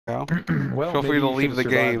Well, Well, feel free to leave the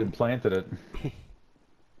game. And planted it.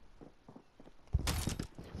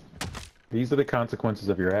 These are the consequences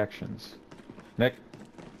of your actions. Nick,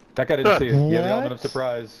 that guy didn't see it. You have the element of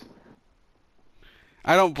surprise.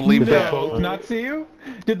 I don't believe Did that. they both not see you?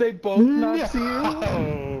 Did they both not see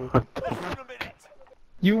you?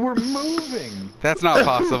 You were moving. That's not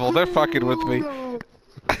possible. They're fucking with me.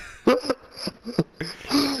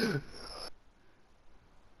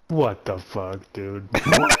 What the fuck, dude?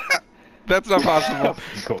 That's not possible.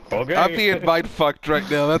 Cool. Okay. I'm being mind fucked right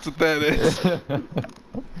now. That's what that is.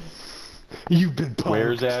 You've been punked.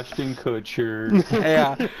 Where's Ashton Kutcher?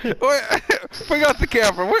 Yeah. Bring out the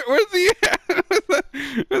camera. Where's the?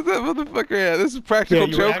 Where's that motherfucker at? This is Practical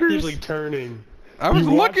you were Jokers. actively turning. I was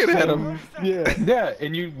You looking watched at him. Yeah. Yeah,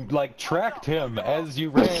 and you like tracked him as you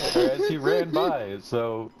ran, or as he ran by.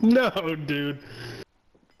 So No, dude.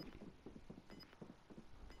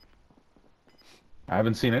 I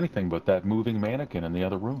haven't seen anything but that moving mannequin in the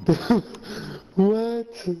other room.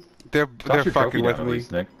 What? They're Toss your fucking trophy with down, at me.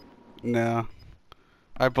 least, Nick. No.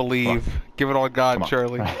 I believe. Give it all to God,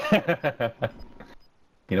 Charlie.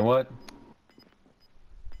 You know what?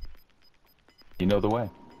 You know the way.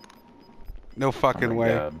 No fucking way.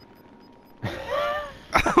 God.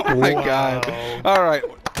 Oh my God. All right.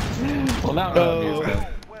 Well, now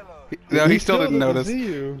No, he still didn't doesn't notice. See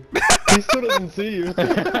you. He still doesn't see you.